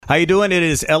How you doing? It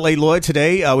is LA Lloyd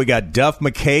today. We got Duff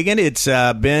McKagan. It's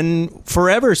been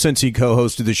forever since he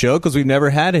co-hosted the show because we've never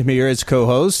had him here as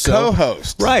co-host.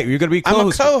 Co-host. Right. You're going to be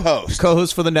co-host. I'm a co-host.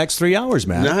 Co-host for the next 3 hours,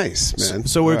 man. Nice, man.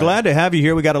 So we're glad to have you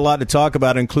here. We got a lot to talk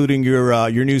about, including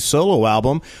your new solo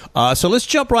album. So let's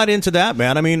jump right into that,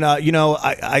 man. I mean,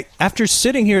 I after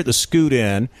sitting here at the Scoot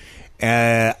Inn,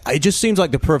 it just seems like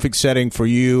the perfect setting for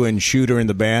you and Shooter and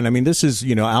the band. I mean, this is,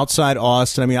 outside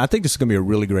Austin. I mean, I think this is going to be a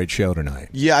really great show tonight.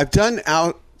 Yeah, I've done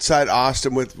outside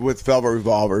Austin with Velvet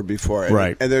Revolver before.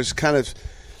 Right. And there's kind of,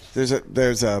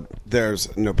 there's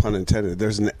no pun intended,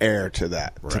 there's an air to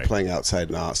that, to playing outside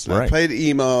in Austin. Right. I played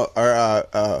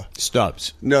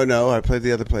Stubbs. No, I played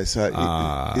the other place.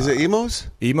 Is it Emos?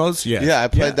 Emos? Yeah. Yeah, I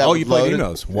played that. Oh, with you played Loaded.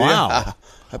 Emos. Wow. Yeah.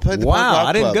 I played the Punk Rock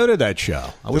I didn't Club. go to that show.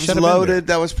 I wish it was I'd have Loaded. been there.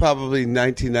 That was probably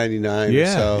 1999 Yeah, or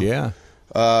so. yeah.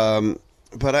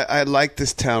 But I like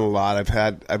this town a lot.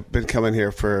 I've been coming here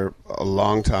for a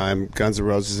long time, Guns N'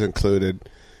 Roses included,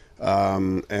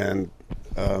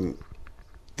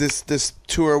 this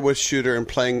tour with Shooter and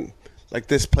playing like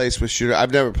this place with Shooter.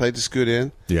 I've never played the Scoot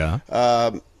Inn. Yeah.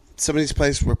 Some of these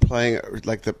places we're playing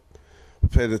like we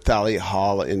played at Thalia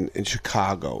Hall in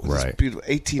Chicago. Right. It's beautiful.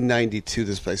 1892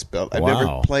 this place built. I've Wow.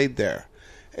 never played there.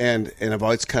 And I've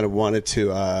always kind of wanted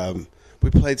to.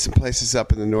 We played some places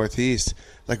up in the Northeast,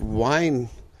 like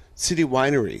city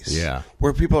wineries. Yeah.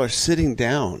 Where people are sitting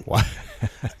down. Wow.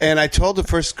 And I told the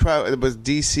first crowd, it was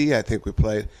D.C., I think we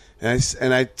played.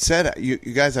 And I said, you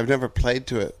guys, I've never played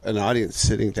to an audience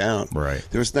sitting down. Right.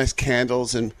 There was nice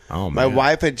candles, and man. my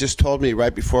wife had just told me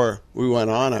right before we went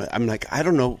on. I'm like, I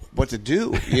don't know what to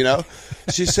do.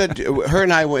 She said, her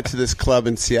and I went to this club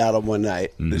in Seattle one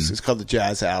night. Mm-hmm. This is called the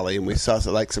Jazz Alley, and we saw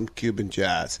some Cuban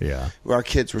jazz. Yeah. Where our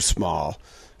kids were small,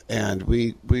 and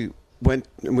we went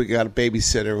and we got a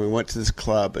babysitter, and we went to this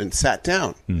club and sat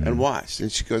down and watched.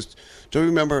 And she goes, "Do you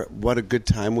remember what a good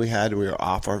time we had? And we were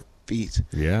off our feet.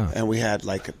 Yeah. And we had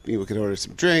we could order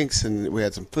some drinks and we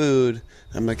had some food.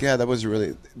 And I'm like, yeah, that was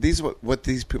really, these are what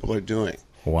these people are doing.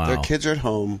 Wow. Their kids are at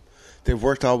home. They've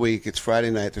worked all week. It's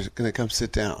Friday night. They're going to come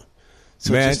sit down.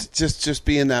 So man, just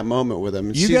be in that moment with them.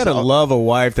 And you got to love a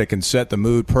wife that can set the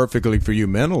mood perfectly for you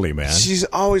mentally, man. She's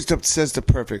always says the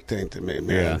perfect thing to me,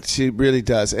 man. Yeah. She really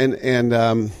does.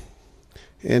 And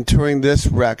touring this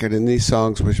record and these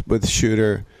songs with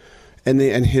Shooter and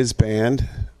his band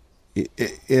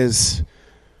is,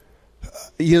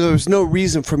 there's no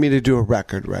reason for me to do a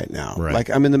record right now. Right. Like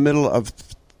I'm in the middle of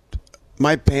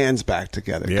my band's back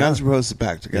together. Yeah. Guns N' Roses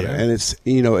back together. Yeah. And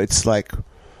it's like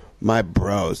my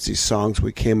bros, these songs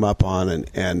we came up on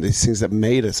and these things that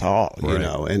made us all,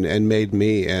 and made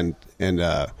me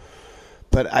but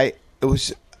I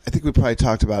think we probably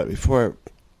talked about it before.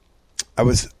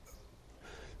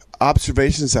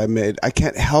 Observations I made, I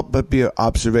can't help but be an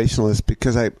observationalist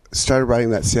because I started writing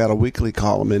that Seattle Weekly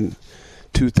column in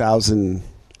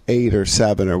 2008 or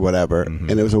 7 or whatever,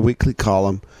 and it was a weekly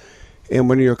column. And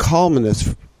when you're a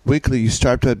columnist weekly, you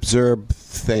start to observe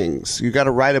things. You got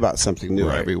to write about something new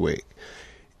every week.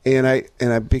 And I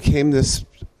became this.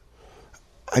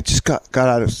 I just got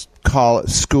out of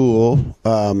school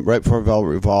right before Velvet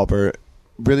Revolver.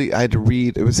 Really, I had to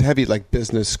read. It was heavy, like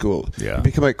business school. Yeah. I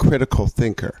became a critical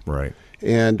thinker. Right.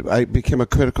 And I became a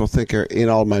critical thinker in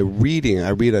all my reading. I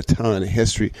read a ton of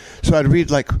history. So I'd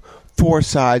read like 4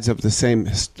 sides of the same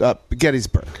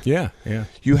Gettysburg. Yeah, yeah.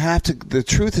 You have to. The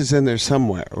truth is in there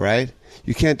somewhere, right?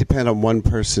 You can't depend on one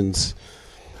author's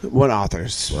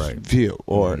view,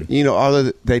 or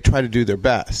although they try to do their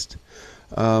best.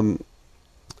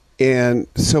 And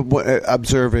so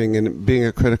observing and being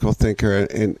a critical thinker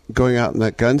and going out on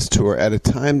that Guns tour at a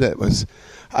time that was,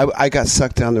 I got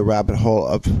sucked down the rabbit hole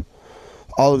of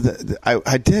all of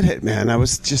I did it, man. I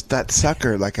was just that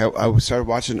sucker. Like I started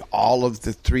watching all of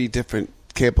the 3 different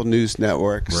cable news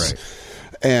networks. Right.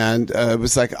 And it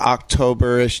was like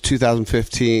October-ish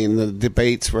 2015. The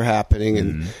debates were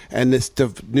happening, and this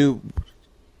new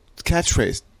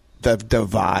catchphrase, the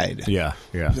divide. Yeah,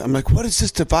 yeah. I'm like, what is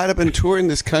this divide? I've been touring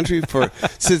this country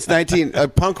since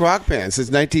punk rock band since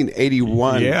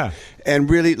 1981. Yeah. And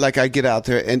really, like, I get out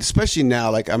there, and especially now,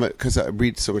 like, because I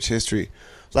read so much history.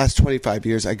 Last 25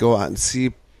 years, I go out and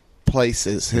see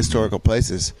places, historical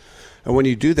places, and when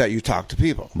you do that, you talk to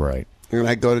people. Right. And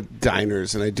I go to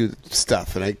diners and I do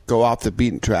stuff and I go off the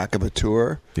beaten track of a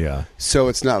tour. Yeah. So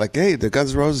it's not like, hey, the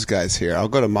Guns N' Roses guy's here. I'll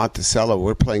go to Monticello.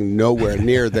 We're playing nowhere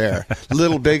near there.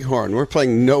 Little Bighorn. We're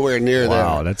playing nowhere near there.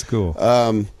 Wow, that's cool.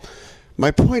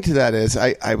 My point to that is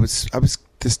I was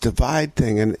this divide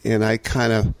thing, and I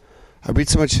read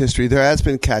so much history. There has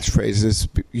been catchphrases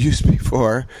used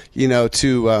before,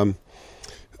 to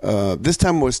this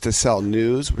time was to sell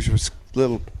news, which was a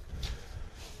little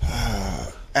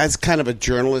as kind of a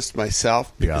journalist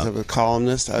myself, because of a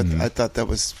columnist, I thought that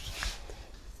was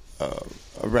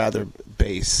a rather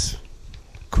base,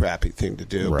 crappy thing to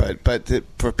do. Right. But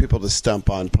for people to stump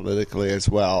on politically as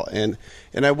well. And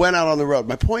I went out on the road.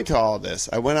 My point to all of this,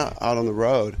 I went out on the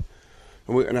road,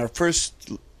 and our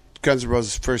first Guns N'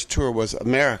 Roses' first tour was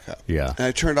America. Yeah. And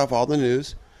I turned off all the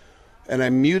news, and I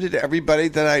muted everybody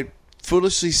that I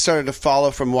foolishly started to follow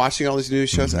from watching all these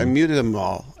news shows. I muted them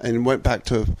all and went back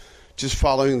to just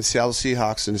following the Seattle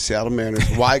Seahawks and the Seattle Mariners.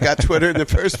 Why I got Twitter in the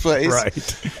first place.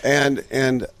 Right.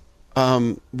 And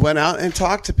went out and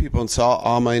talked to people and saw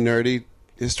all my nerdy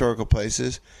historical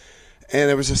places. And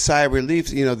there was a sigh of relief.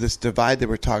 This divide that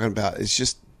we're talking about it's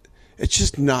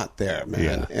just not there,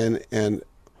 man. Yeah. And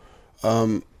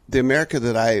the America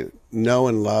that I know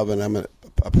and love, and I'm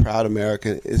a proud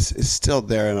American, is still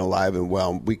there and alive and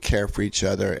well. We care for each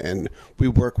other and we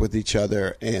work with each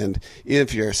other. And even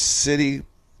if you're a city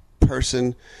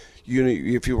person,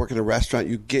 if you work in a restaurant,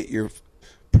 you get your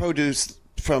produce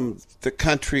from the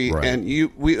country, right. and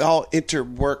we all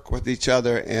interwork with each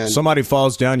other. And somebody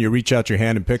falls down, you reach out your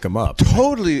hand and pick them up.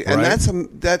 Totally, and right?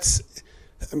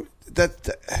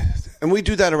 and we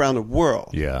do that around the world.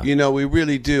 Yeah, we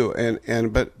really do.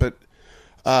 But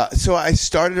so I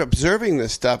started observing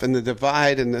this stuff and the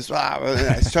divide and this. And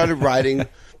I started writing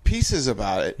pieces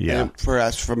about it. Yeah,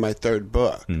 for my third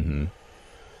book. Mm-hmm.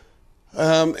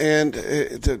 And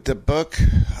the book,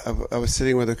 I was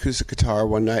sitting with acoustic guitar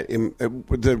one night,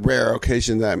 the rare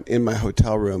occasion that I'm in my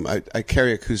hotel room. I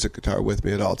carry acoustic guitar with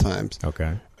me at all times.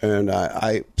 Okay. And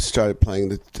I started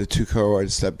playing the two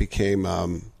chords that became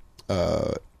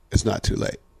It's Not Too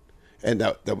Late. And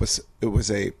it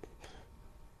was a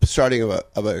starting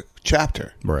of a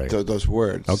chapter. Right. Those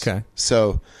words. Okay.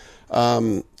 So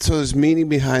there's meaning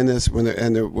behind this,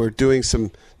 we're doing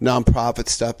some nonprofit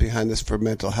stuff behind this for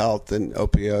mental health and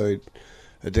opioid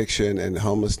addiction and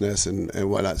homelessness and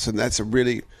whatnot. So that's a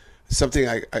really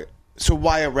something so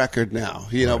why a record now?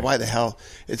 Right. Why the hell?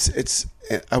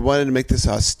 I wanted to make this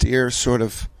austere sort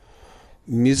of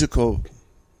musical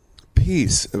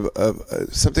piece of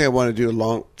something I want to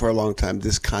do for a long time,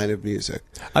 this kind of music.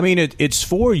 I mean, it's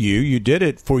for you. You did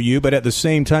it for you, but at the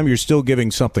same time, you're still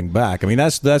giving something back. I mean,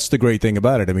 that's the great thing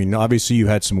about it. I mean, obviously, you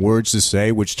had some words to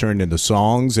say, which turned into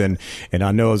songs, and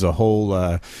I know it was a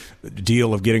whole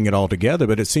deal of getting it all together,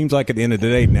 but it seems like at the end of the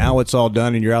day, now it's all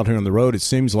done and you're out here on the road, it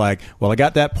seems like, well, I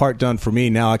got that part done for me,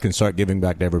 now I can start giving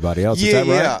back to everybody else. Is that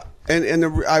right? And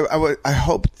I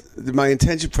hope my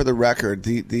intention for the record,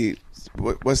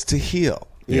 was to heal,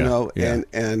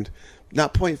 and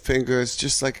not point fingers,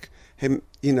 just like him,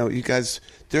 you guys,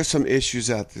 there's some issues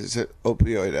out there. There's an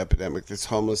opioid epidemic, there's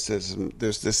homelessness,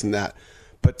 there's this and that.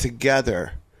 But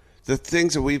together, the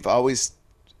things that we've always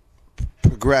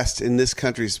progressed in this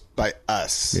country is by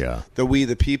us. Yeah.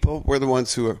 The people, we're the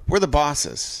ones we're the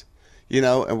bosses,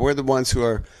 and we're the ones who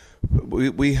are,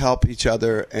 we help each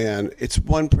other, and it's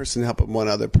one person helping one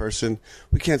other person.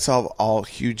 We can't solve all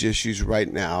huge issues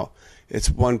right now. It's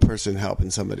one person helping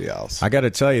somebody else. I got to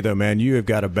tell you, though, man, you have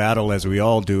got a battle, as we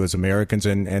all do as Americans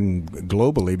and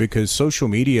globally, because social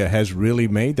media has really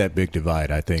made that big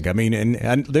divide, I think. I mean,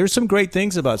 and there's some great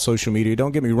things about social media,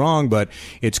 don't get me wrong, but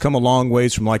it's come a long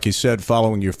ways from, like you said,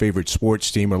 following your favorite sports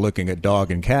team or looking at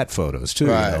dog and cat photos, too.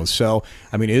 Right. So,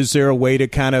 I mean, is there a way to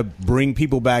kind of bring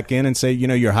people back in and say,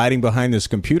 you're hiding behind this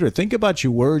computer? Think about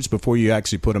your words before you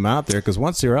actually put them out there, because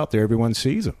once they're out there, everyone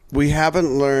sees them. We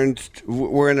haven't learned.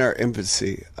 We're in our infancy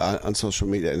on social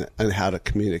media and how to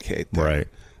communicate there. Right.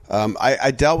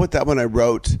 I dealt with that when I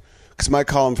wrote, because my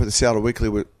column for the Seattle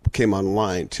Weekly came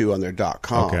online too on their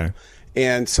 .com. Okay.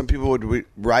 And some people would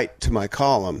write to my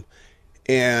column,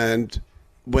 and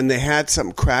when they had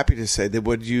something crappy to say, they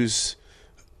would use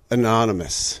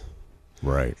anonymous.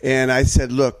 Right. And I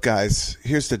said, look, guys,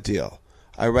 here's the deal.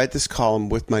 I write this column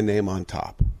with my name on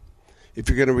top. If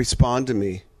you're going to respond to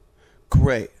me,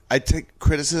 great. I take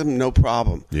criticism, no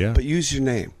problem. Yeah. But use your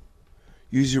name.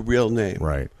 Use your real name.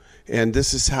 Right. And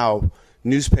this is how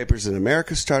newspapers in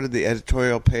America started the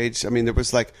editorial page. I mean, there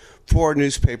was like 4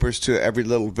 newspapers to every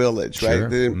little village, Sure. right?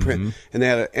 They didn't print, and they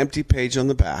had an empty page on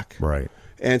the back. Right.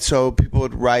 And so people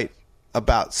would write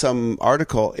about some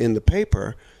article in the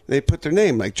paper. They put their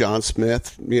name, like John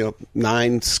Smith,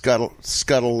 9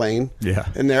 Scuttle Lane,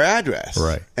 and their address.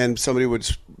 Right. And somebody would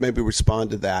maybe respond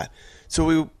to that.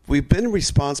 So we've been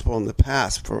responsible in the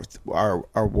past for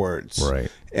our words, right,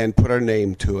 and put our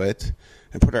name to it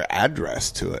and put our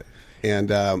address to it.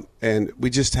 and we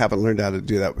just haven't learned how to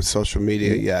do that with social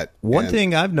media yet. One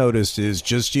thing I've noticed is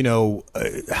just,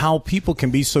 how people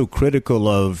can be so critical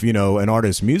of, an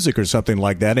artist's music or something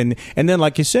like that. And then,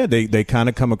 like you said, they kind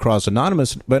of come across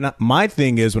anonymous. But my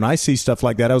thing is, when I see stuff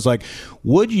like that, I was like,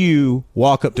 would you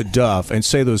walk up to Duff and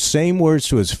say those same words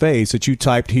to his face that you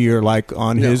typed here, like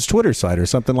on his Twitter site or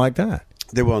something like that?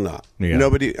 They will not. Yeah.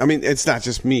 Nobody. I mean, it's not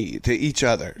just me. To each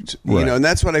other, and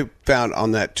that's what I found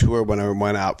on that tour when I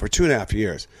went out for 2.5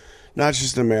 years, not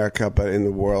just in America but in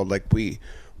the world. Like, we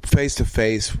face to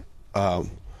face,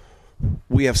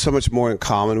 we have so much more in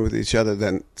common with each other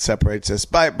than separates us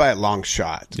by a long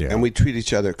shot. Yeah. And we treat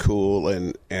each other cool,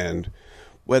 and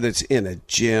whether it's in a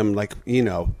gym, like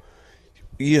you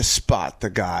spot the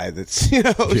guy that's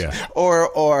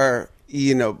or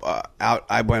out.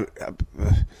 I went.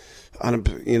 On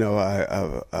one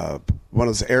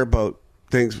of those airboat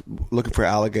things, looking for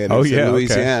alligators in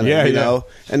Louisiana,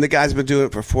 and the guy's been doing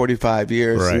it for 45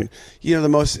 years. Right. And, the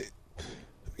most,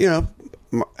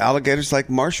 alligators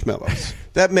like marshmallows.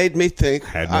 That made me think.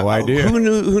 Had no idea. Who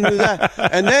knew that?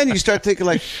 And then you start thinking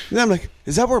I'm like,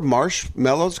 is that where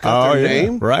marshmallows got their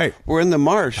name? Right. We're in the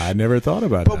marsh. I never thought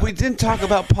about that. But we didn't talk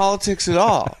about politics at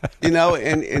all,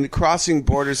 and crossing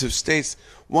borders of states.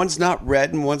 One's not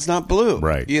red and one's not blue.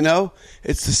 Right.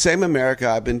 It's the same America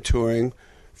I've been touring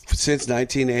since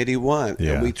 1981.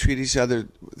 Yeah. And we treat each other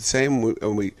the same,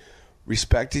 and we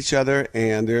respect each other.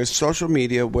 And there's social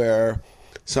media where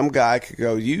some guy could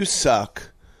go, "You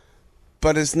suck,"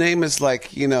 but his name is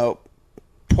like,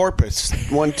 Porpoise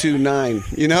 129.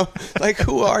 Like,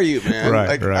 who are you, man?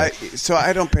 Right, right. So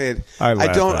I don't pay it.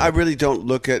 I really don't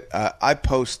look at. I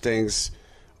post things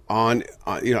on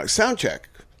Soundcheck.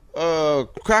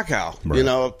 Krakow, right.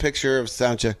 A picture of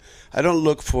Soundcheck. I don't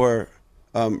look for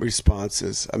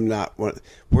responses. I'm not one.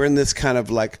 We're in this kind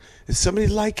of like, is somebody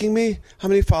liking me? How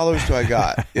many followers do I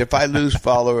got? If I lose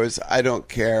followers, I don't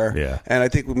care. Yeah. And I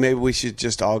think maybe we should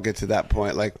just all get to that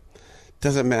point. Like,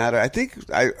 doesn't matter. I think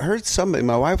I heard somebody,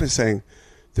 my wife was saying,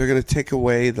 they're going to take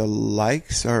away the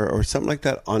likes or something like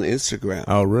that on Instagram.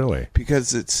 Oh, really?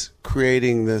 Because it's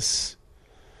creating this.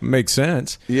 Makes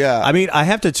sense. Yeah. I mean, I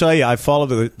have to tell you, I follow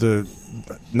the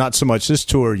not so much this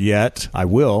tour yet. I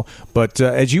will. But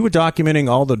as you were documenting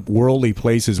all the worldly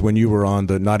places when you were on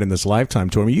the Not in This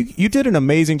Lifetime tour, I mean, you did an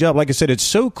amazing job. Like I said, it's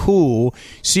so cool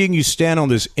seeing you stand on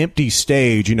this empty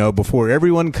stage, before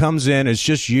everyone comes in. It's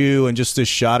just you and just this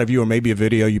shot of you, or maybe a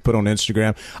video you put on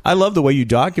Instagram. I love the way you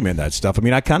document that stuff. I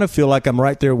mean, I kind of feel like I'm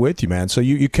right there with you, man. So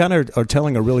you kind of are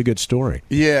telling a really good story.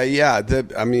 Yeah.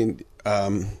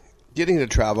 Getting to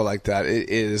travel like that,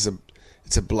 it's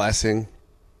a blessing.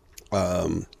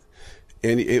 And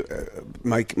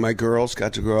my girls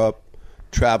got to grow up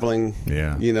traveling.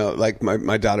 Yeah. Like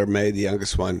my daughter May, the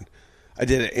youngest one. I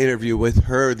did an interview with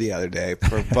her the other day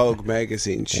for Vogue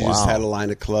magazine. She just had a line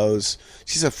of clothes.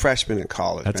 She's a freshman in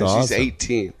college. That's man. awesome. She's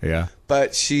 18. Yeah.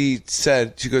 But she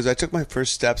goes, I took my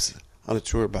first steps on a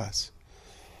tour bus.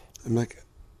 I'm like,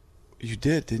 you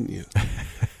did, didn't you?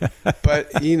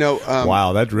 But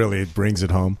wow, that really brings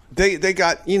it home. They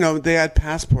got they had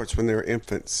passports when they were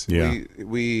infants. Yeah.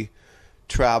 We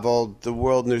traveled the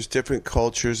world, and there's different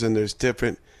cultures, and there's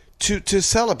different to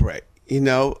celebrate.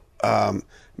 Things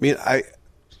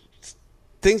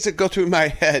that go through my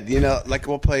head. Like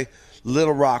we'll play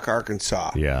Little Rock,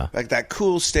 Arkansas. Yeah. Like that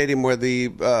cool stadium where the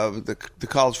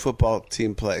college football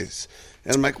team plays.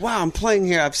 And I'm like, wow, I'm playing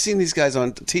here. I've seen these guys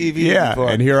on TV before.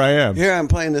 And here I am. Here I'm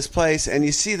playing this place. And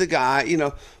you see the guy,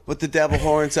 with the devil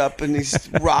horns up, and he's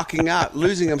rocking out,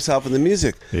 losing himself in the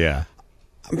music. Yeah.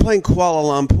 I'm playing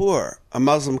Kuala Lumpur, a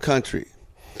Muslim country.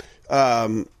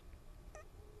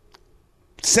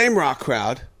 Same rock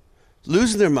crowd,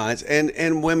 losing their minds,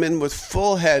 and women with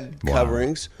full head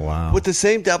coverings with the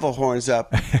same devil horns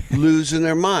up, losing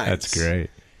their minds. That's great.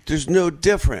 There's no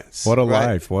difference. What a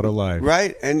life. What a life.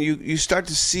 Right? And you start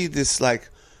to see this like,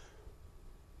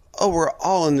 oh, we're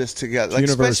all in this together. Like,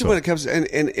 especially when it comes to,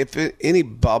 and if any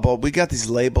bubble, we got these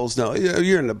labels. No,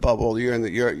 you're in the bubble. You're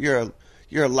a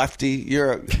lefty.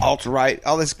 You're alt-right.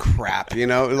 All this crap,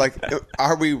 Like,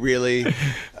 are we really?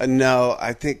 No,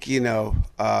 I think, if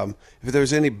there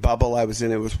was any bubble I was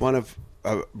in, it was one of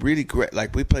really great.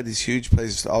 Like, we played these huge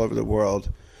places all over the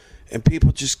world. And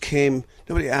people just came.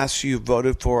 Nobody asked who you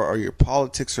voted for, or your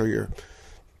politics, or your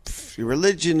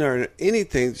religion, or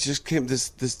anything. It just came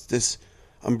this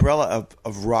umbrella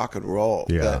of rock and roll.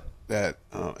 Yeah. That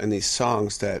and these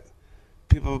songs that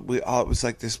people it was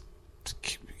like this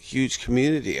huge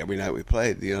community every night we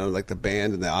played. You know, like the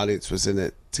band and the audience was in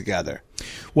it together.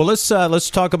 Well, let's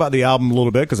talk about the album a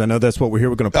little bit, because I know that's what we're here.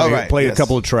 We're going to play a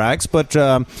couple of tracks, but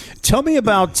tell me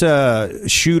about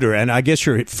Shooter. And I guess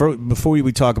before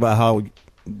we talk about how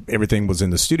everything was in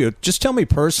the studio, just tell me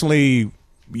personally,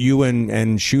 you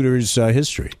and Shooter's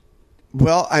history.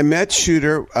 Well, I met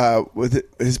Shooter with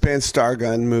his band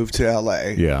Stargun, moved to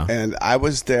L.A. Yeah, and I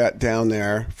was down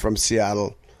there from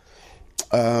Seattle.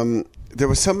 There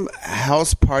was some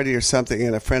house party or something,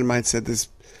 and a friend of mine said this.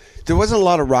 There wasn't a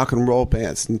lot of rock and roll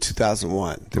bands in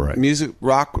 2001.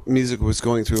 Rock music was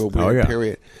going through a weird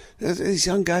period. There's these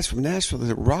young guys from Nashville.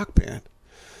 There's a rock band.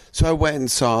 So I went and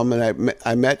saw him, and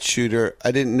I met Shooter.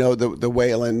 I didn't know the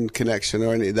Waylon connection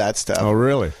or any of that stuff. Oh,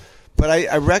 really? But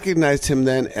I recognized him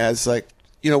then as, like,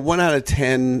 1 out of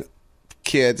 10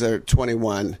 kids or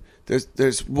 21.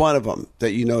 There's one of them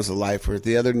that you know is a lifer.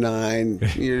 The other 9,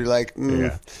 you're like,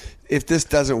 if this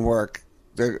doesn't work,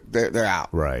 they're out.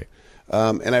 Right.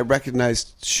 And I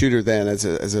recognized Shooter then as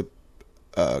a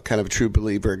kind of a true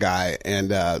believer guy. And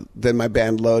then my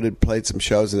band Loaded played some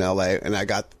shows in L.A., and I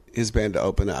got his band to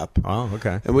open up. Oh,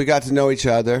 okay. And we got to know each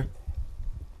other.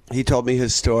 He told me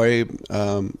his story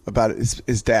about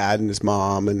his dad and his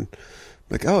mom, and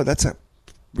like, oh, that's a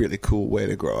really cool way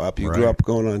to grow up. You grew up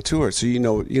going on tour, so you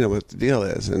know what the deal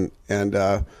is. And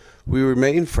we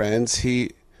remained friends.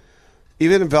 He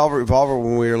even in Velvet Revolver,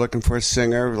 when we were looking for a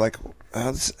singer, like,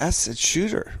 that's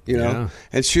Shooter, Yeah.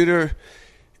 And Shooter,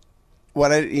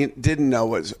 what I didn't know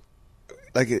was,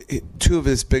 like, 2 of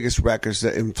his biggest records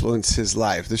that influenced his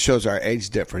life. This shows our age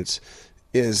difference.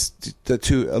 Is the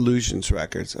 2 Illusions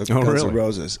records of Guns N'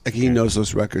 Roses. Like, he knows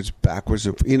those records backwards.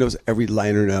 He knows every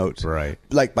liner note, right?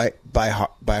 Like by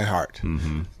heart.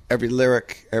 Mm-hmm. Every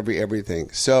lyric,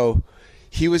 everything. So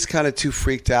he was kind of too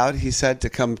freaked out, he said, to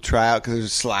come try out, because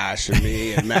there's Slash and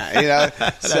me and Matt.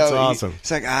 That's awesome.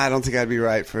 It's like, I don't think I'd be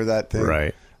right for that thing.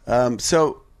 Right.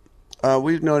 So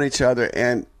we've known each other,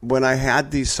 and when I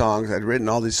had these songs, I'd written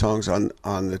all these songs on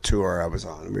the tour I was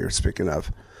on. We were speaking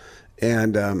of,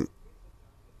 and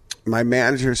my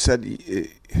manager said,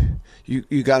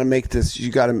 "You got to make this.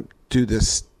 You got to do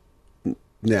this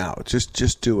now.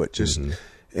 Just do it.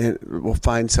 And we'll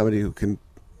find somebody who can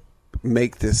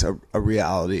make this a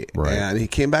reality." Right. And he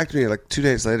came back to me like 2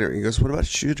 days later, and he goes, "What about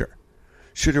Shooter?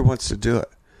 Shooter wants to do it."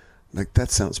 I'm like,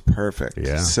 that sounds perfect.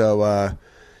 Yeah. So,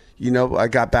 I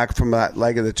got back from that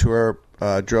leg of the tour,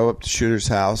 drove up to Shooter's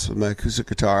house with my acoustic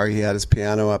guitar. He had his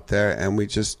piano up there, and we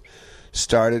just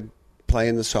started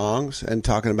playing the songs and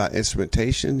talking about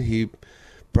instrumentation. He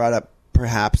brought up,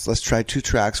 perhaps let's try 2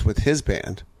 tracks with his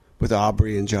band, with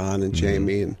Aubrey and John and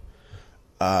Jamie,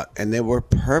 and they were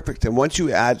perfect. And once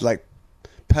you add, like,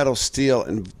 pedal steel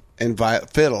and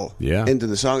fiddle into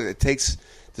the song, it takes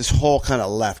this whole kind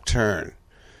of left turn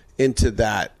into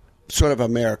that sort of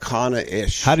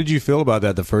Americana-ish. How did you feel about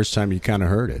that the first time you kind of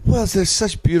heard it? Well, there's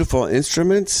such beautiful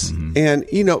instruments, and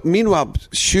meanwhile,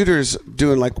 Shooter's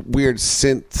doing, like, weird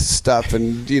synth stuff,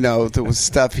 and there was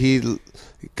stuff he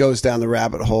goes down the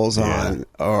rabbit holes on,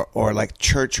 or like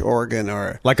church organ,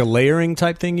 or like a layering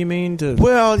type thing. You mean?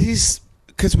 Well,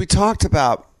 because we talked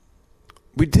about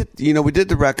we did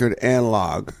the record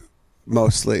analog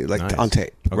mostly, like on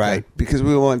tape, right? Because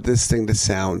we want this thing to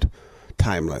sound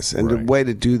timeless, and the way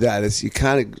to do that is you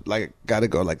kind of like got to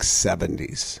go like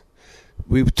 70s.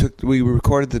 We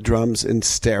recorded the drums in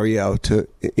stereo to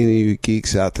any of you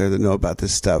geeks out there that know about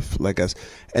this stuff like us,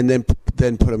 and then put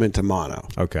them into mono.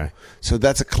 Okay, so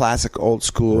that's a classic old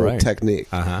school technique.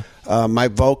 My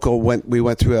vocal we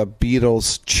went through a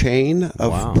Beatles chain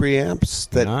of preamps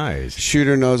that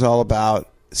Shooter knows all about.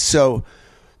 So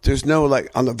there's no,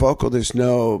 like, on the vocal, there's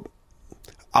no,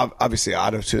 obviously,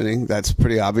 auto-tuning. That's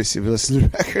pretty obvious if you listen to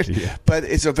the record. But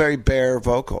it's a very bare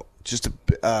vocal. Just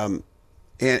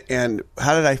and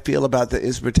how did I feel about the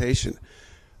instrumentation?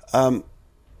 I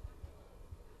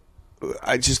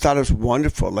just thought it was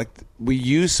wonderful. Like, we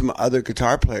used some other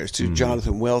guitar players too.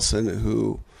 Jonathan Wilson,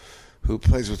 who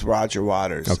plays with Roger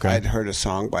Waters. I'd heard a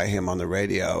song by him on the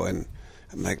radio, and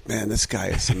I'm like, man, this guy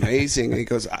is amazing. And he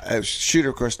goes, Shooter,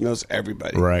 of course, knows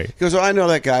everybody. Right. He goes, oh, I know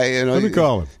that guy. Let me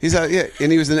call him. He's out,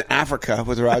 and he was in Africa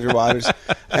with Roger Waters,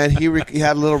 and he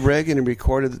had a little rig, and he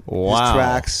recorded his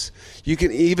tracks. You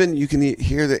can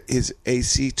hear his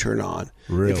AC turn on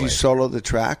if you solo the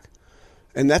track,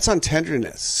 and that's on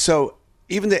Tenderness. So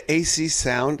even the AC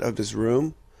sound of his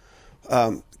room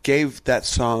gave that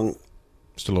song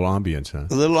just a little ambience, huh?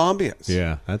 A little ambience.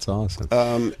 Yeah, that's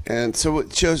awesome. And so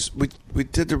it shows we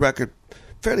did the record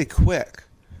fairly quick.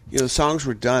 The songs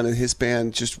were done, and his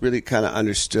band just really kind of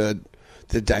understood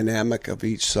the dynamic of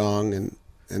each song, and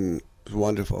it was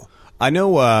wonderful. I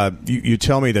know you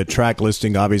tell me that track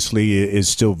listing obviously is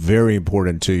still very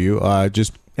important to you.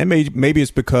 And maybe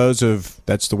it's because of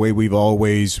that's the way we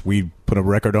put a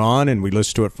record on and we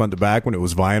listen to it front to back when it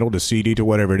was vinyl to CD to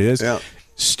whatever it is. Yeah.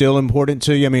 Still important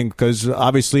to you? I mean, because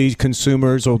obviously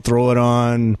consumers will throw it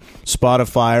on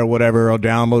Spotify or whatever, or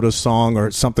download a song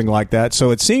or something like that.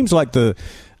 So it seems like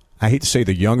I hate to say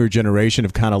the younger generation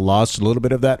have kind of lost a little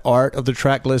bit of that art of the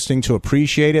track listing to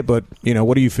appreciate it. But,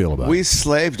 what do you feel about it? We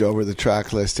slaved over the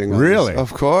track listing. Really?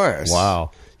 Of course.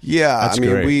 Wow. Yeah. That's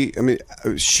great.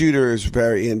 Shooter is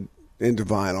very into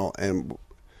vinyl and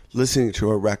listening to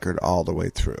a record all the way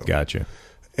through. Gotcha.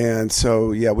 And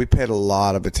so, yeah, we paid a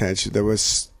lot of attention. There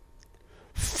was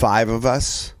 5 of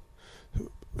us.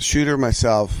 Shooter,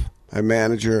 myself, my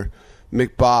manager,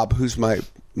 Mick Bob, who's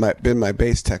been my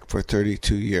bass tech for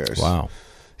 32 years. Wow.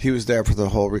 He was there for the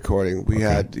whole recording. We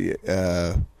had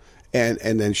and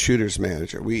then Shooter's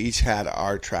manager. We each had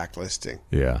our track listing.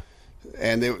 Yeah.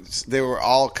 And they were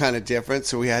all kind of different,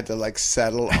 so we had to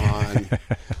settle on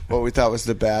what we thought was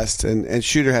the best. And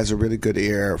Shooter has a really good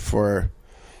ear for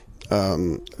a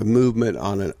movement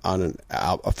on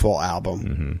a full album.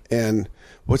 Mm-hmm. And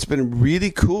what's been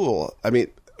really cool,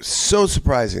 so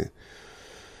surprising.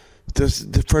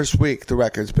 The first week, the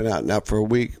record's been out now for a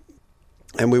week,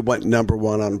 and we went number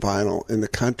 1 on vinyl in the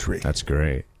country. That's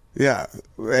great. Yeah.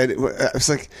 And it's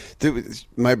like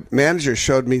my manager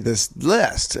showed me this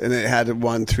list, and it had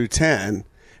 1 through 10,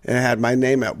 and it had my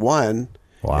name at 1.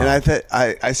 Wow. And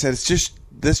I said, "It's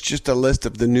just a list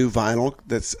of the new vinyl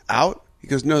that's out?" He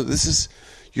goes, "No, this is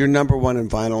your number 1 in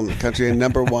vinyl in the country, and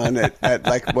number 1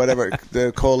 at whatever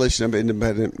the Coalition of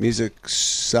Independent Music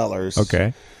Sellers."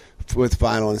 Okay. With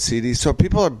vinyl and CDs, so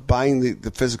people are buying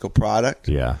the physical product.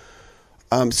 Yeah.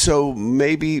 So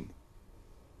maybe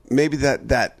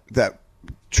that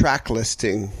track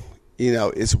listing,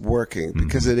 is working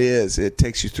because it is. It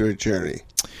takes you through a journey.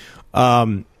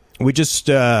 We just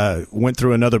went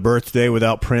through another birthday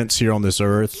without Prince here on this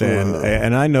earth,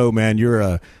 and I know, man,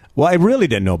 you're well, I really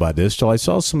didn't know about this till I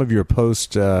saw some of your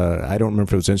posts. I don't remember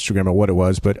if it was Instagram or what it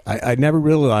was, but I never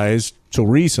realized till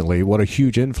recently what a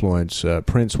huge influence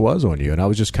Prince was on you. And I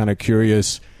was just kind of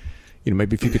curious,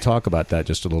 maybe if you could talk about that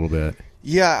just a little bit.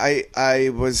 Yeah, I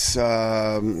was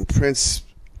Prince.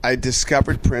 I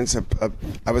discovered Prince.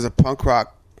 I was a punk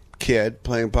rock kid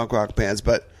playing punk rock bands,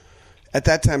 but at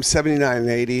that time, 79 and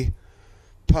 80,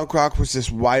 punk rock was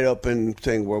this wide open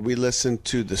thing where we listened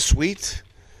to The Sweet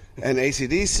and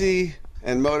AC/DC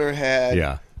and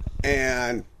Motorhead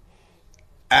and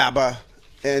ABBA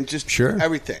and just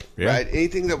everything, right?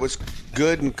 Anything that was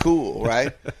good and cool,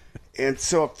 right? And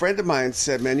so a friend of mine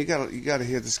said, "Man, you got to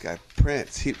hear this guy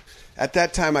Prince." At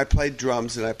that time, I played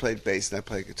drums and I played bass and I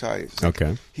played guitar.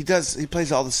 Okay, he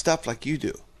plays all the stuff like you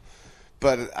do.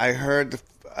 But I heard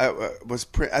I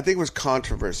think it was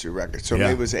Controversy record, so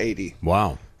maybe it was 80.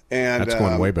 Wow, and that's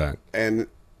going way back. And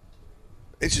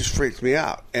it just freaked me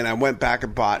out. And I went back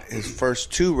and bought his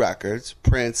first 2 records,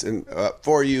 Prince, and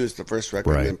For You is the first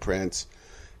record, and then Prince.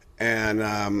 And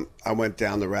I went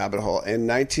down the rabbit hole. And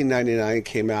 1999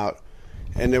 came out,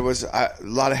 and there was a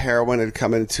lot of heroin had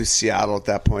come into Seattle at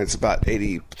that point. It's about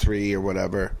 83 or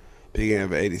whatever, beginning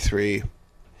of 83.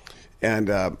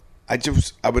 And I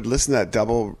would listen to that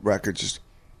double record just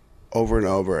over and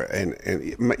over. And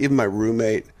even my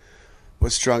roommate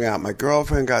was strung out. My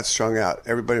girlfriend got strung out.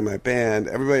 Everybody in my band,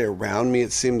 everybody around me,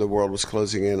 it seemed the world was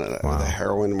closing in on the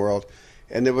heroin world.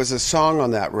 And there was a song on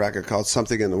that record called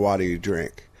Something in the Water You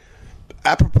Drink.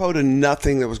 Apropos to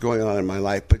nothing that was going on in my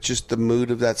life, but just the mood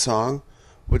of that song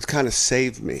would kind of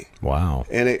save me. Wow.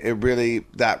 And it really,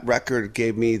 that record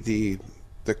gave me the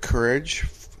courage.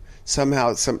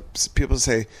 Somehow, some people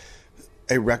say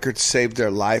a record saved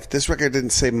their life. This record didn't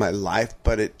save my life,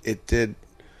 but it did.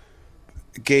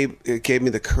 It gave me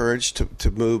the courage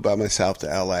to move by myself to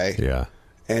LA. Yeah.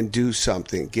 And do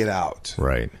something, get out.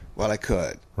 Right. While I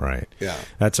could. Right. Yeah.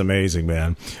 That's amazing,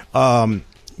 man.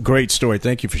 Great story.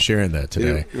 Thank you for sharing that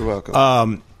today. You're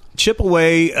welcome. Chip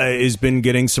Away has been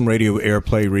getting some radio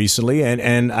airplay recently,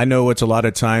 and I know it's a lot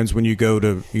of times when you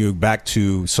go back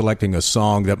to selecting a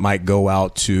song that might go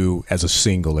out to as a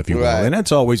single, if you will, and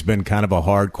that's always been kind of a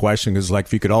hard question because, like,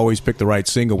 if you could always pick the right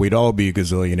single, we'd all be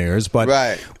gazillionaires.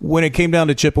 But when it came down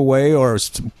to Chip Away or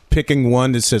picking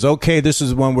one that says, okay, this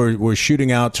is one we're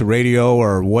shooting out to radio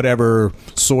or whatever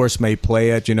source may play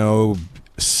it,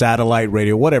 satellite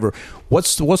radio, whatever.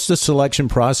 What's the selection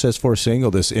process for a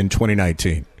single this in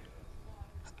 2019?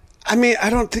 I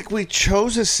don't think we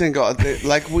chose a single.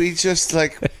 We just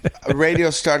radio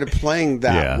started playing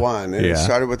that one, and it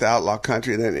started with Outlaw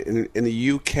Country. And then in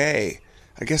the UK,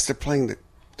 I guess they're playing the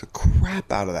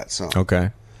crap out of that song. Okay.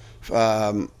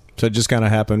 So it just kind of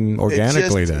happened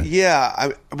organically then.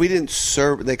 Yeah, we didn't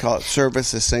they call it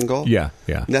service a single. Yeah.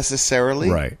 Necessarily.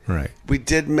 Right. We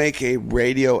did make a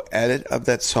radio edit of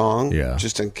that song. Yeah.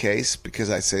 Just in case, because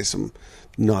I say some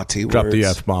naughty Drop words. the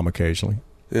F-bomb occasionally.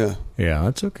 Yeah. Yeah,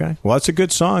 that's okay. Well, it's a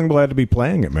good song. I'm glad to be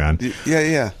playing it, man.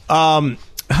 Yeah.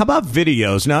 How about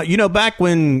videos? Now, back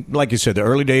when, like you said, the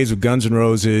early days of Guns N'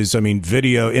 Roses, I mean,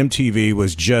 MTV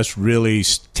was just really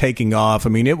taking off. I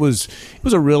mean, it was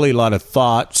a really lot of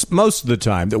thoughts most of the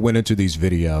time that went into these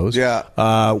videos.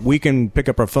 Yeah. We can pick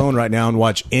up our phone right now and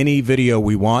watch any video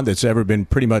we want that's ever been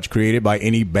pretty much created by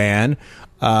any band.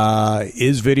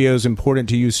 Is videos important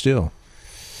to you still?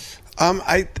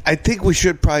 I think we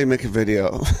should probably make a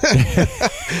video.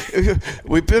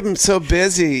 We've been so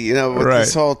busy, with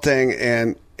this whole thing,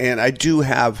 and I do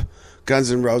have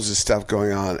Guns N' Roses stuff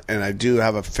going on, and I do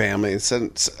have a family. And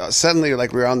suddenly,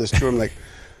 like, we were on this tour, I'm like,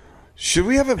 should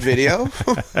we have a video?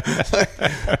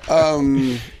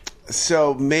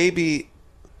 So maybe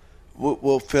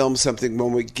we'll film something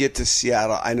when we get to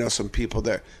Seattle. I know some people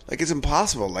there. Like, it's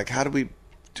impossible. Like, how do we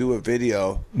do a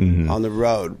video on the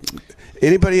road?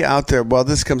 Anybody out there? Well,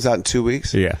 this comes out in 2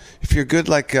 weeks. Yeah. If you're good,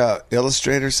 like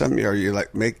illustrator or something, or you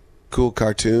like make cool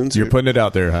cartoons, you're putting it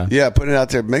out there, huh? Yeah, putting it out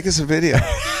there. Make us a video.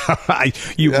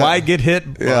 You might get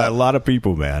hit by a lot of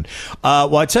people, man.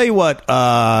 Well, I tell you what.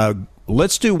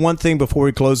 Let's do one thing before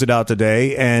we close it out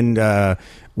today, and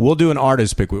we'll do an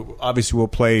artist pick. Obviously, we'll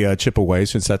play "Chip Away"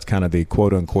 since that's kind of the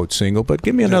quote unquote single. But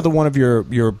give me another one of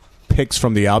your picks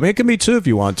from the album. It can be two if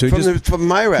you want to. From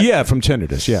my record? Yeah, from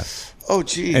Tenderness, yeah. Oh,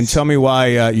 geez. And tell me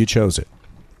why you chose it.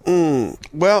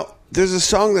 Well, there's a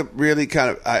song that really kind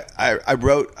of I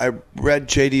read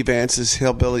J.D. Vance's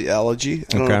Hillbilly Elegy.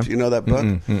 I don't know if you know that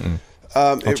book.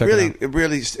 It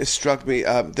really struck me.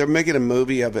 They're making a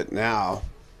movie of it now.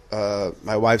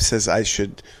 My wife says I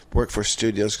should work for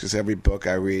studios because every book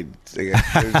I read, there's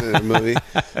a movie.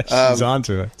 She's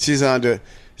onto it. She's onto it.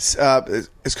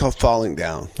 It's called Falling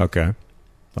Down. Okay.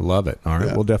 I love it. All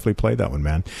right, we'll definitely play that one,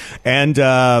 man. And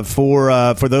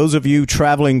for those of you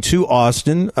traveling to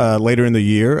Austin later in the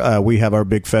year, we have our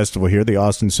big festival here, the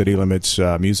Austin City Limits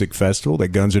Music Festival that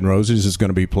Guns N' Roses is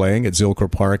going to be playing at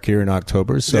Zilker Park here in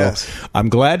October. So I'm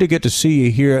glad to get to see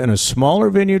you here in a smaller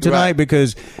venue tonight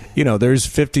because, there's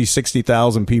 50,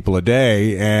 60,000 people a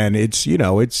day, and it's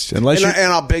unless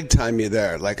and I'll big time you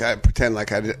there. Like I pretend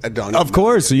like I don't. Of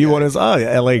course, so you want to?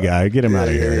 LA guy, get him out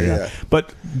of here. Yeah.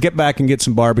 But get back and get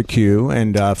some barbecue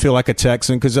and feel like a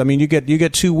Texan because you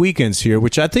get 2 weekends here,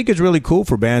 which I think is really cool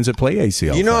for bands that play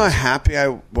ACL. You know how happy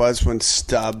I was when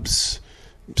Stubbs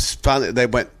finally they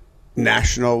went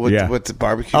national with the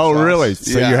barbecue. Oh, sauce. Really?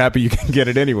 So you're happy you can get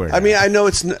it anywhere? I mean, I know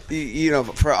it's for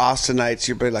Austinites,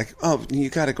 you'd be like, oh, you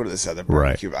got to go to this other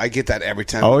barbecue. Right. I get that every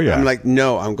time. Oh yeah. I'm like,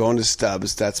 no, I'm going to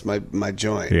Stubbs. That's my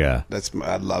joint. Yeah.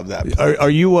 I love that place.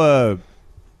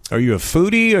 Are you a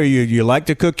foodie, or you like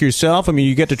to cook yourself? I mean,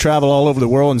 you get to travel all over the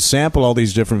world and sample all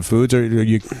these different foods.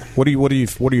 What are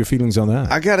your feelings on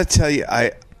that? I got to tell you,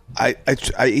 I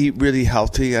eat really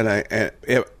healthy, and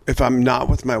if I'm not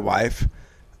with my wife,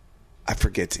 I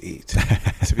forget to eat.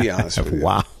 To be honest with you.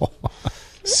 Wow.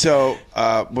 So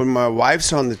when my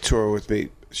wife's on the tour with me,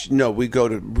 we go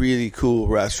to really cool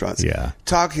restaurants. Yeah.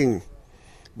 Talking,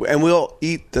 and we'll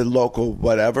eat the local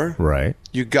whatever. Right.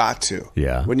 You got to.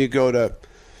 Yeah. When you go to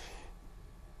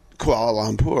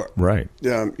Kuala Lumpur, right?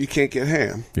 You can't get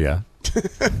ham. Yeah,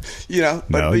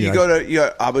 but you go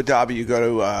to Abu Dhabi, you go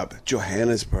to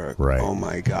Johannesburg. Right. Oh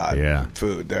my God, yeah,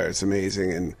 food there is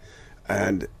amazing,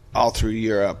 and all through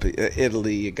Europe,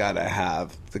 Italy, you gotta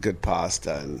have the good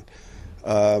pasta.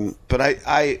 And but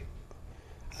I'm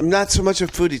not so much a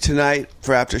foodie tonight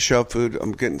for after show food.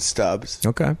 I'm getting Stubbs.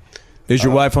 Okay. Is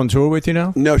your wife on tour with you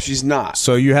now? No, she's not.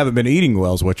 So you haven't been eating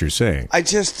well is what you're saying. I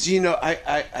just,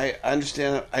 I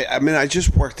understand. I mean, I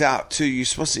just worked out, too. You're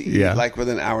supposed to eat like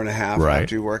within an hour and a half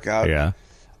after you work out. Yeah.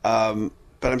 But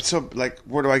I'm so, like,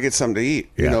 where do I get something to eat?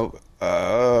 Yeah.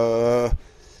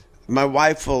 My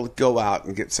wife will go out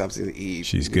and get something to eat.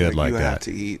 She's good like that. You have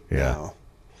to eat now.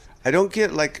 I don't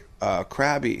get, like,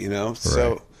 crabby,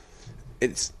 So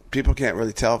it's people can't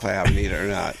really tell if I haven't eaten or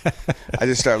not. I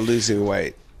just start losing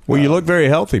weight. Well, you look very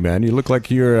healthy, man. You look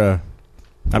like you're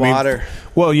water.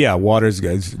 Water's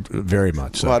very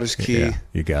much so. Water's key. Yeah,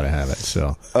 you got to have it.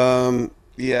 So, I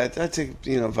take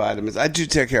vitamins. I do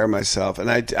take care of myself, and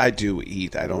I do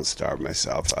eat. I don't starve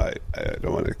myself. I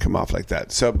don't want to come off like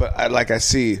that. So, but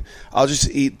I'll just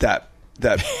eat that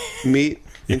that meat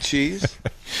and cheese,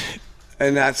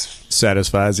 and that's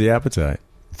satisfies the appetite.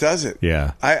 Does it?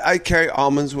 Yeah. I carry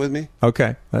almonds with me.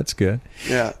 Okay, that's good.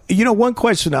 Yeah. You know, one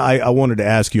question I wanted to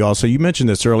ask you also, you mentioned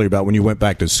this earlier about when you went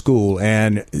back to school,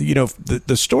 and, you know,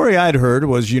 the story I'd heard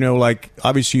was, you know, like,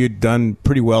 obviously you'd done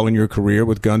pretty well in your career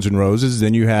with Guns N' Roses,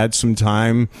 then you had some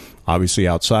time, obviously,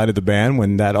 outside of the band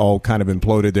when that all kind of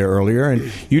imploded there earlier,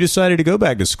 and you decided to go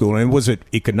back to school. And was it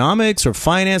economics or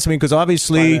finance? I mean, because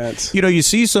obviously, Finance. you know, you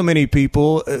see so many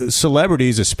people,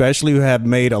 celebrities especially, who have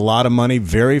made a lot of money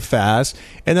very fast,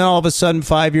 and then all of a sudden,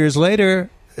 5 years later,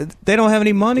 they don't have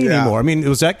any money anymore. I mean,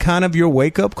 was that kind of your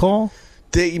wake-up call?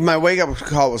 My wake-up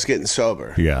call was getting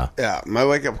sober. Yeah. Yeah. My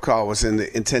wake-up call was in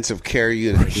the intensive care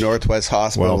unit at Northwest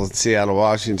Hospital in Seattle,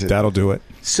 Washington. That'll do it.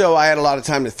 So I had a lot of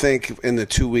time to think in the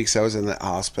 2 weeks I was in that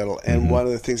hospital. And one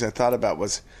of the things I thought about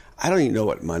was, I don't even know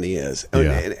what money is.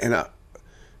 Yeah. And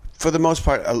for the most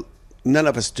part, none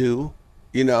of us do.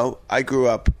 You know, I grew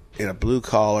up in a blue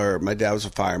collar. My dad was a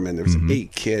fireman. There was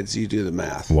 8 kids. You do the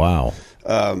math. Wow.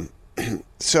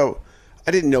 So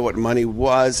I didn't know what money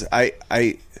was. I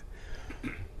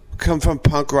come from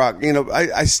punk rock. You know,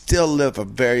 I still live a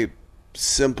very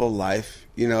simple life.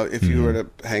 You know, if you were to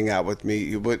hang out with me,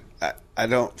 you would. I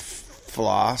don't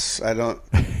floss.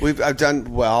 I've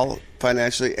done well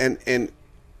financially, and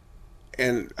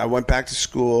I went back to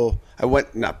school. I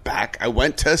went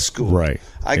to school. Right.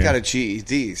 I got a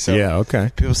GED. So yeah.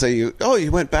 Okay. people say you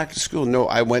went back to school. No,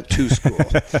 I went to school.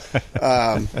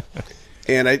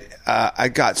 And I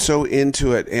got so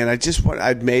into it, and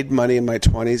I'd made money in my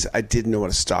 20s. I didn't know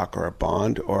what a stock or a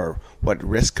bond or what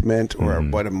risk meant or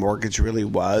what a mortgage really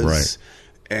was. Right.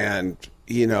 And,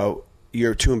 you know,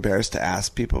 you're too embarrassed to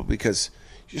ask people because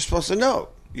you're supposed to know.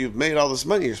 You've made all this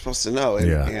money. You're supposed to know.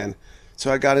 And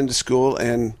so I got into school,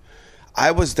 and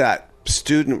I was that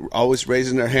student always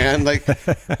raising their hand like,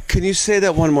 can you say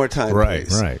that one more time,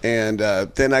 please? Right. And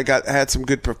then I had some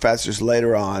good professors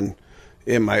later on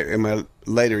in my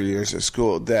later years of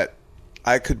school that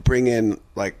I could bring in,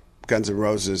 like, Guns N'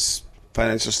 Roses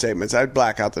financial statements. I'd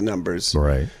black out the numbers.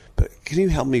 Right. But can you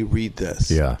help me read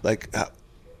this? Yeah. Like,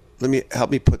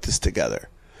 help me put this together.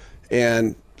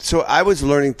 And so I was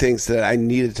learning things that I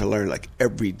needed to learn, like,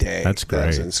 every day. That's great. That I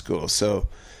was in school. So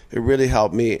it really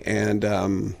helped me. And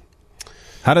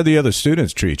how did the other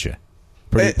students treat you?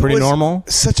 Pretty normal?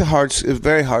 It was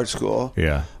very hard school.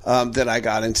 Yeah. That I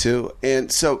got into.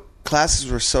 And so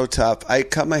classes were so tough. I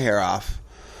cut my hair off.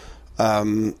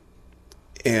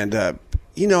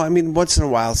 You know, I mean, once in a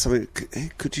while, somebody,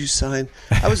 hey, could you sign?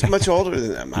 I was much older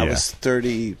than them. I was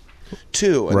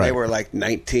 32, and they were like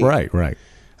 19. Right.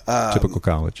 Typical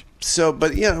college. So,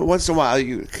 but, you know, once in a while, I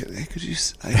need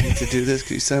to do this.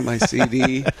 Could you sign my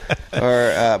CD?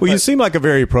 You seem like a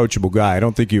very approachable guy. I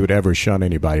don't think you would ever shun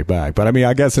anybody back. But, I mean,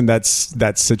 I guess in that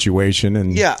situation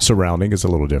and surrounding is a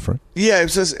little different. Yeah,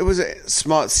 it was a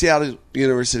small Seattle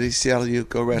University, Seattle U,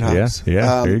 go Red Hawks.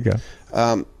 Yeah, there you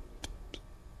go.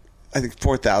 I think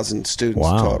 4,000 students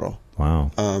total.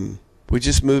 Wow. We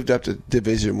just moved up to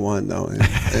Division I, though, in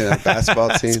a basketball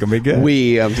team. It's gonna be good.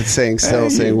 I'm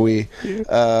saying we.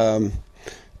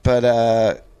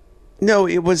 No,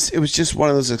 it was just one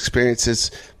of those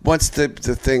experiences. Once the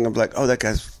thing of like, oh, that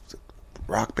guy's a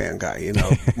rock band guy, you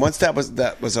know. Once that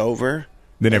was over,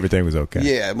 then everything was okay.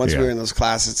 Yeah. Once we were in those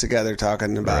classes together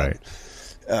talking about.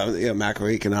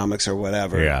 Macroeconomics or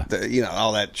whatever. Yeah.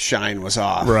 All that shine was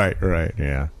off. Right.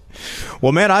 Yeah.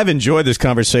 Well, man, I've enjoyed this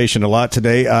conversation a lot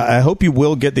today. I hope you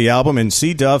will get the album and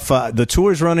see Duff. The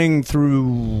tour's running through,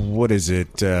 what is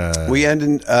it? We end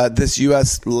in this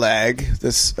U.S. leg,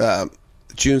 this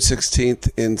June 16th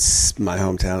in my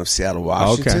hometown of Seattle,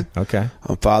 Washington. Okay.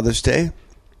 On Father's Day.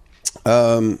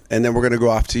 And then we're going to go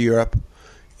off to Europe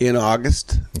in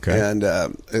August. Okay. And I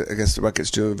guess the record's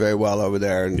doing very well over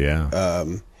there.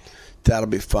 And, that'll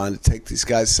be fun to take these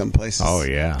guys some places. Oh,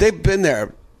 yeah. They've been there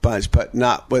a bunch, but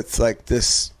not with like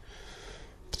this.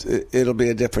 It'll be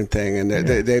a different thing. And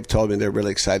they've told me they're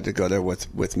really excited to go there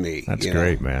with me. That's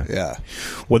great, man. Yeah.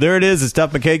 Well, there it is. It's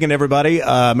Duff McKagan, everybody.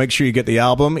 Make sure you get the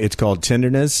album. It's called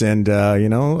Tenderness. And,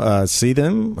 see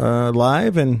them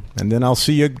live. And then I'll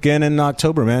see you again in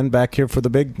October, man, back here for the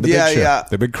big show. Yeah.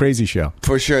 The big crazy show.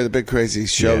 For sure. The big crazy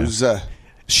shows.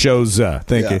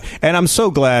 Thank you. And I'm so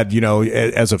glad,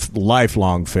 as a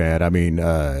lifelong fan, I mean,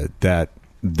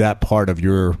 that part of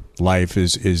your life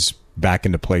is back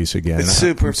into place again. It's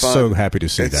super I'm fun. So happy to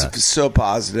see that. It's so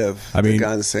positive. I mean, the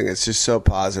Guns thing, it's just so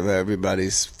positive.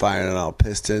 Everybody's firing on all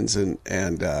pistons, and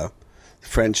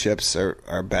friendships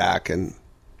are back, and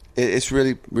it's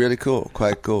really, really cool.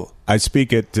 Quite cool. I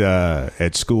speak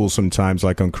at school sometimes,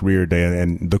 like on career day,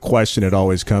 and the question it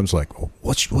always comes like,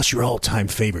 "What's your all-time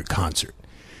favorite concert?"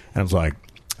 And I was like,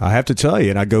 I have to tell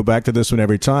you, and I go back to this one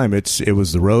every time. It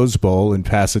was the Rose Bowl in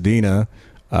Pasadena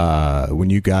when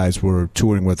you guys were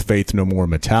touring with Faith No More,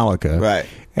 Metallica, right?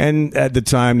 And at the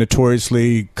time,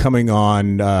 notoriously coming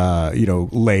on,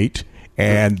 late,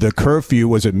 and the curfew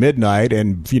was at midnight,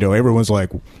 and everyone's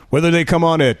like, whether they come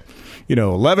on at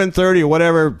 11:30 or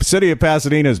whatever, city of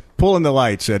Pasadena is pulling the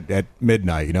lights at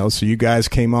midnight. So you guys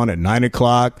came on at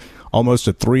 9:00. Almost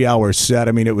a 3-hour set.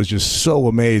 I mean, it was just so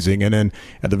amazing. And then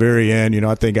at the very end,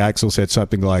 I think Axl said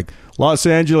something like, Los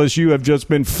Angeles, you have just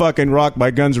been fucking rocked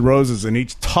by Guns N' Roses. And he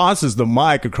tosses the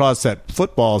mic across that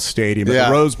football stadium at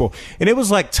the Rose Bowl. And it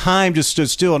was like time just stood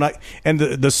still. And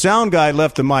the sound guy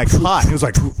left the mic hot. It was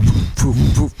like,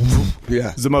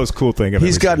 yeah. It's the most cool thing I've ever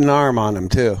He's got seen. an arm on him,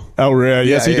 too. Oh, really?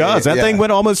 Yes, he does. That yeah. thing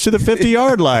went almost to the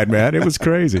 50-yard line, man. It was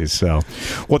crazy. So,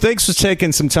 well, thanks for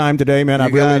taking some time today, man. I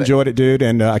really enjoyed it, dude.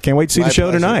 And I can't wait to see the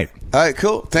show tonight. All right,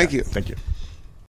 cool. Thank you. Thank you.